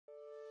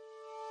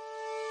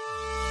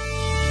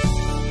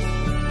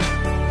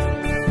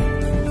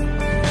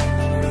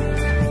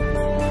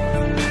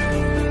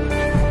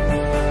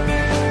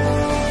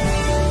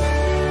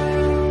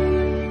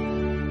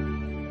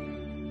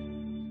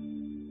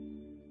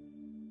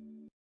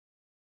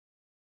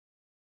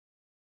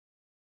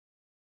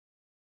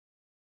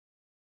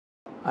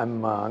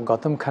I'm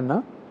Gautam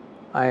Khanna.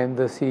 I am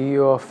the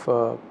CEO of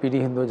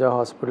PD Hinduja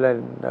Hospital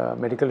and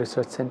Medical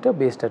Research Center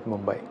based at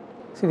Mumbai.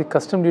 See, the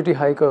custom duty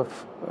hike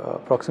of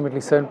approximately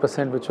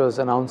 7%, which was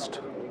announced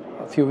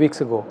a few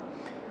weeks ago,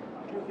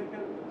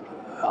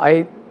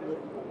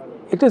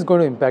 it is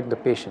going to impact the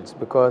patients,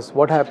 because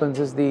what happens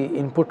is the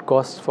input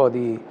costs for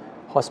the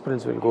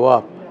hospitals will go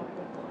up,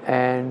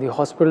 and the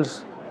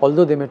hospitals,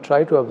 although they may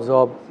try to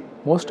absorb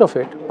most of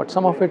it, but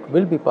some of it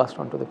will be passed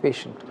on to the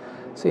patient.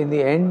 So in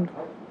the end,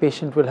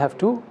 patient will have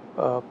to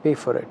pay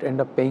for it, end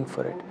up paying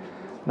for it.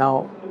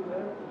 Now,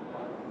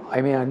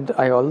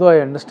 although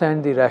I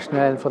understand the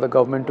rationale for the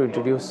government to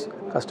introduce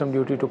custom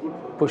duty to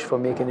push for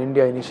Make in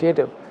India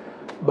initiative,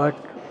 but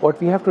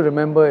what we have to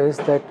remember is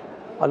that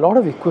a lot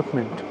of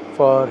equipment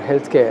for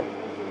healthcare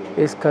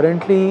is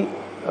currently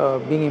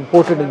being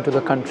imported into the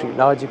country.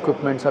 Large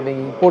equipments are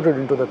being imported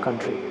into the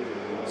country.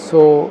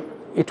 So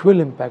it will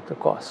impact the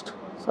cost.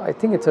 So I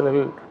think it's a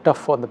little tough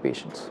for the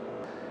patients.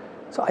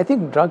 So I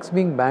think drugs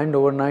being banned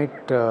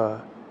overnight,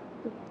 there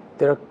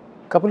are a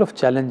couple of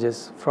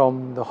challenges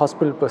from the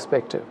hospital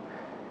perspective.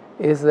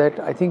 Is that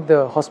I think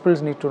the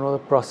hospitals need to know the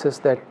process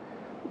that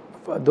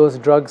those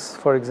drugs,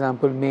 for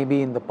example, may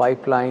be in the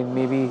pipeline,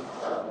 maybe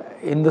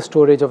in the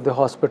storage of the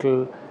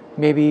hospital,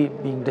 maybe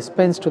being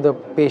dispensed to the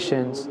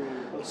patients.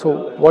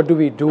 So what do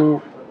we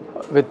do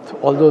with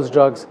all those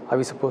drugs? Are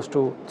we supposed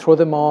to throw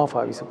them off?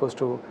 Are we supposed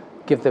to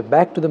give them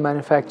back to the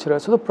manufacturer?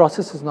 So the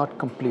process is not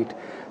complete.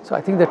 So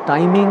I think the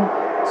timing,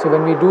 so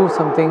when we do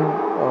something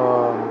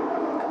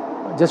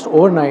just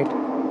overnight,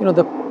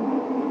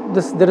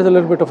 there is a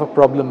little bit of a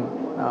problem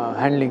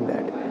handling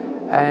that.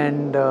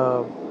 And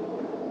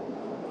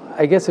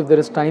I guess if there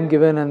is time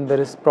given and there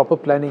is proper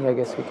planning, I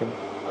guess we can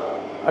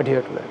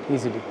adhere to that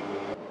easily.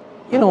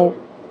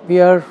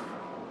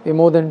 We're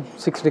more than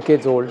 6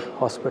 decades old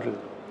hospital,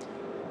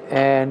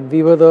 and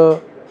we were the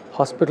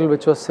hospital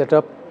which was set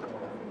up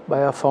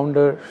by our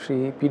founder,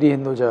 Sri PD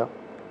Hinduja,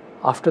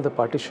 after the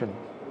partition,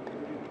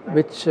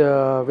 which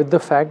with the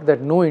fact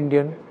that no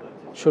Indian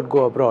should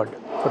go abroad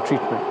for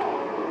treatment.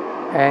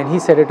 And he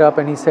set it up,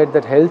 and he said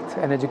that health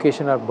and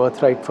education are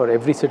birthright for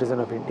every citizen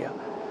of India.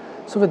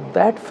 So with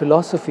that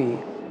philosophy,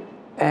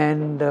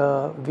 and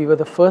we were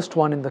the first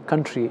one in the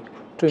country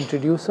to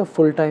introduce a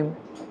full-time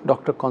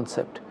doctor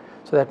concept.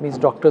 So that means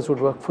doctors would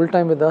work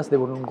full-time with us, they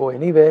wouldn't go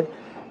anywhere,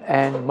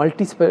 and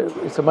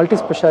it's a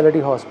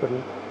multi-speciality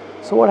hospital.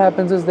 So what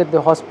happens is that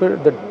the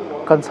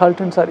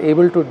consultants are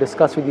able to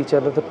discuss with each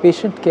other. The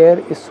patient care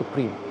is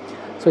supreme.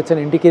 So it's an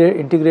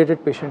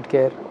integrated patient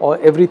care, or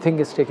everything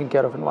is taken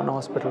care of in one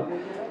hospital.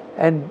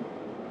 And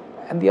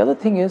the other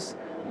thing is,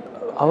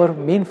 our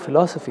main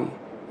philosophy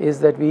is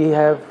that we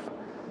have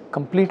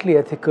completely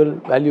ethical,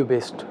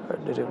 value-based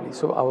delivery.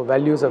 So our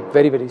values are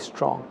very, very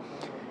strong,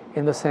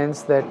 in the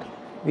sense that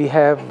we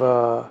have,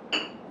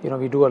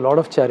 we do a lot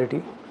of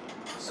charity.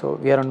 So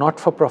we are a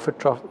not-for-profit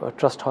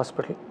trust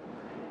hospital.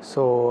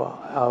 So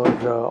our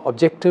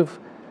objective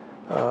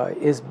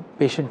is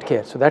patient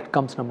care. So that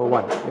comes number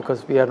one,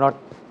 because we are not,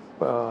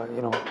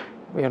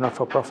 we are not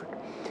for profit.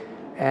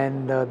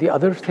 And the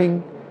other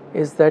thing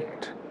is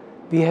that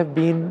we have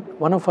been,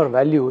 one of our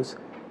values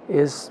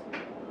is,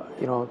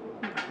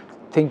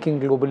 thinking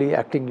globally,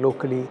 acting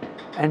locally,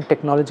 and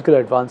technological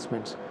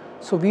advancements.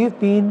 So we've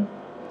been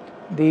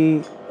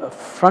the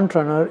front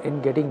runner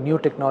in getting new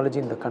technology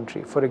in the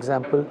country. For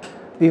example,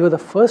 we were the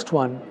first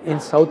one in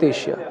South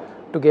Asia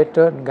to get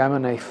a gamma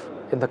knife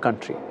in the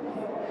country.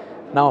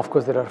 Now, of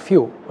course, there are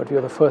few, but we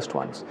were the first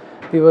ones.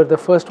 We were the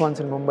first ones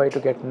in Mumbai to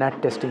get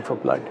NAT testing for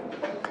blood.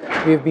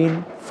 We've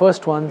been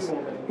first ones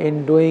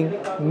in doing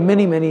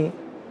many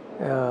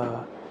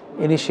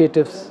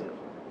initiatives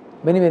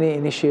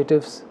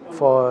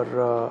for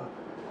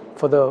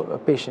the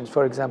patients.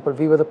 For example,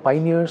 we were the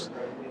pioneers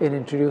in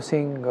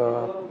introducing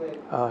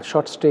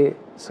short stay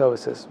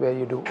services, where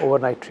you do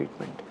overnight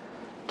treatment.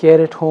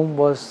 Care at home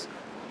was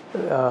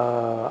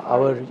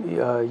our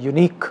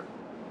unique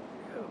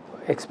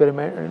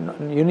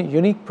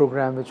unique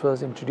program, which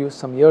was introduced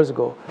some years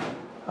ago,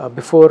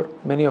 before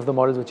many of the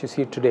models which you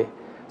see today.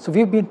 So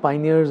we've been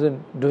pioneers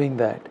in doing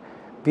that.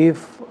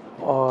 We've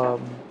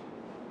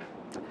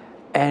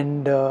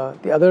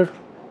the other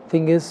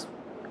thing is,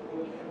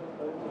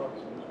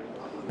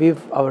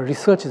 our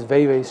research is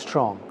very, very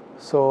strong.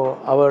 So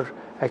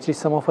actually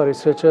some of our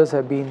researchers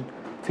have been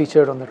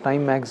featured on the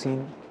Time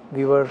magazine.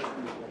 We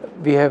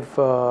have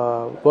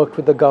worked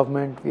with the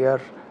government. We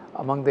are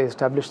among the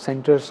established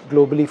centers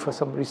globally for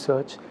some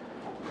research.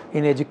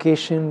 In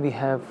education, we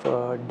have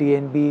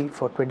DNB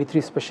for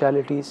 23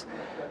 specialities.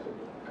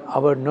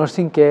 Our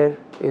nursing care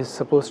is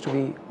supposed to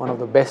be one of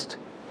the best,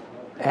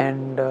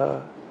 and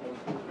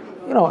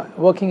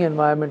working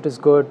environment is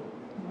good.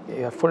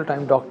 You have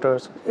full-time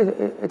doctors.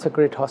 It's a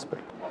great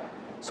hospital.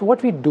 So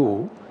what we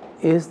do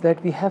is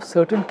that we have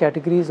certain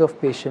categories of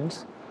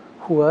patients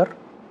who are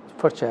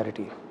for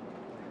charity.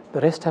 The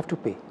rest have to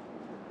pay.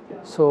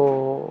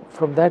 So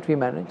from that we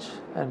manage,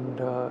 and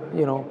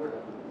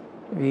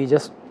we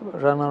just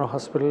run our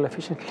hospital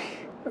efficiently.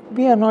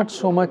 We are not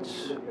so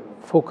much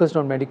focused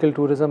on medical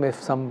tourism.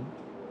 If some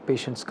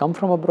patients come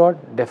from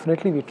abroad,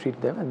 definitely we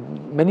treat them,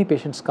 and many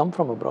patients come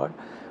from abroad,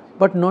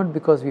 but not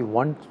because we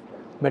want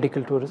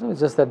medical tourism. It's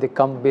just that they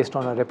come based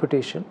on our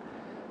reputation.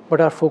 But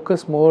our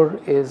focus more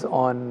is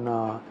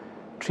on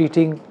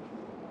treating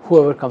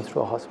whoever comes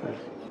to a hospital.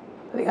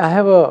 I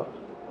have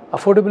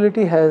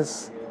affordability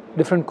has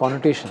different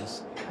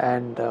connotations,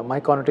 and my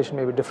connotation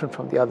may be different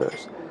from the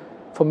others.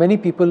 For many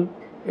people,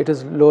 it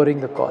is lowering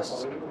the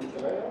costs.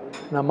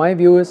 Now, my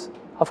view is,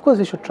 of course,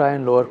 we should try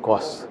and lower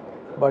costs,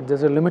 but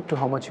there's a limit to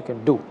how much you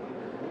can do,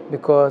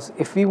 because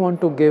if we want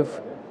to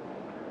give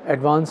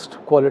advanced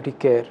quality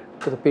care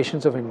to the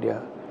patients of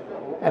India,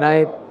 and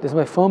this is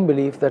my firm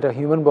belief that a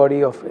human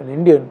body of an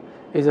Indian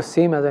is the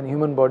same as a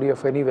human body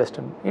of any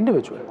Western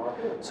individual.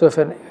 So if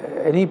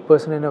any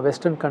person in a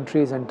Western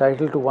country is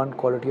entitled to one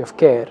quality of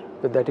care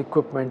with that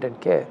equipment and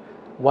care,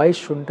 why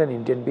shouldn't an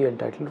Indian be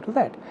entitled to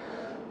that?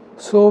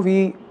 So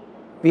we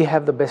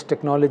have the best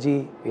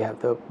technology, we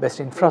have the best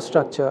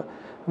infrastructure,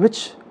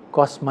 which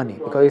costs money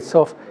because it's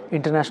of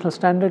international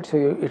standard,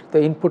 so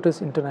the input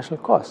is international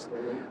cost.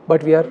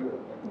 But we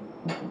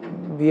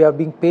are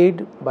being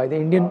paid by the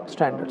Indian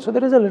standard. So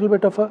there is a little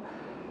bit of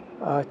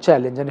a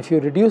challenge, and if you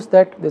reduce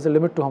that, there's a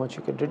limit to how much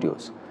you can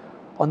reduce.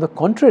 On the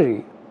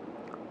contrary,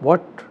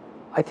 what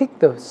I think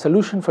the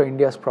solution for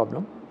India's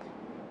problem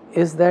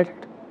is that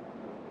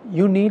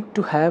you need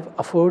to have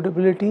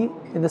affordability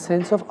in the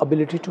sense of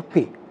ability to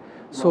pay.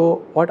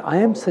 So what I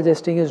am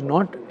suggesting is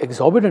not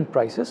exorbitant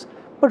prices,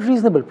 but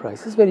reasonable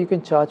prices where you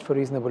can charge for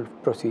reasonable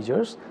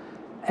procedures,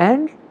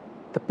 and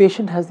the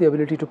patient has the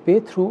ability to pay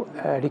through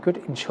adequate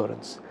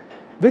insurance,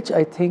 which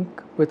I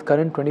think with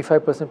current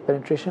 25%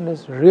 penetration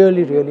is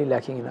really, really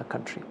lacking in our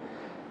country.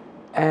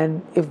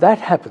 And if that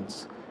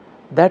happens,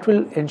 that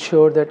will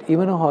ensure that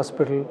even a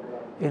hospital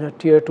in a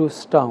tier 2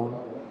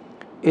 town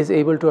is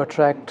able to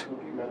attract,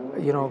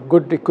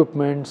 good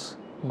equipments,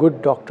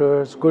 good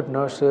doctors, good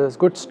nurses,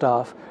 good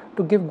staff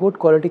to give good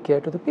quality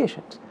care to the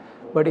patients.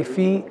 But if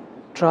we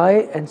try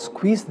and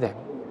squeeze them,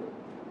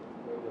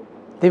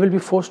 they will be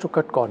forced to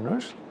cut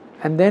corners,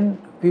 and then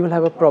we will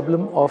have a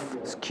problem of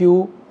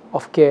skew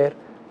of care,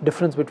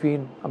 difference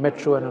between a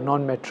metro and a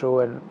non-metro,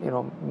 and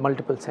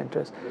multiple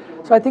centers.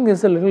 So I think this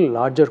is a little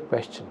larger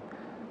question.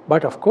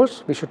 But of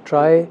course, we should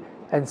try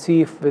and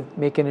see if with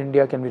Make in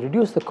India can we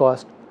reduce the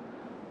cost,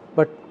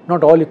 but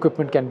not all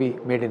equipment can be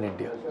made in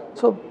India.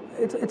 So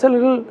it's a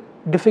little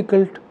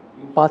difficult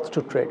path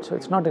to tread. So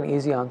it's not an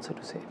easy answer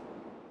to say.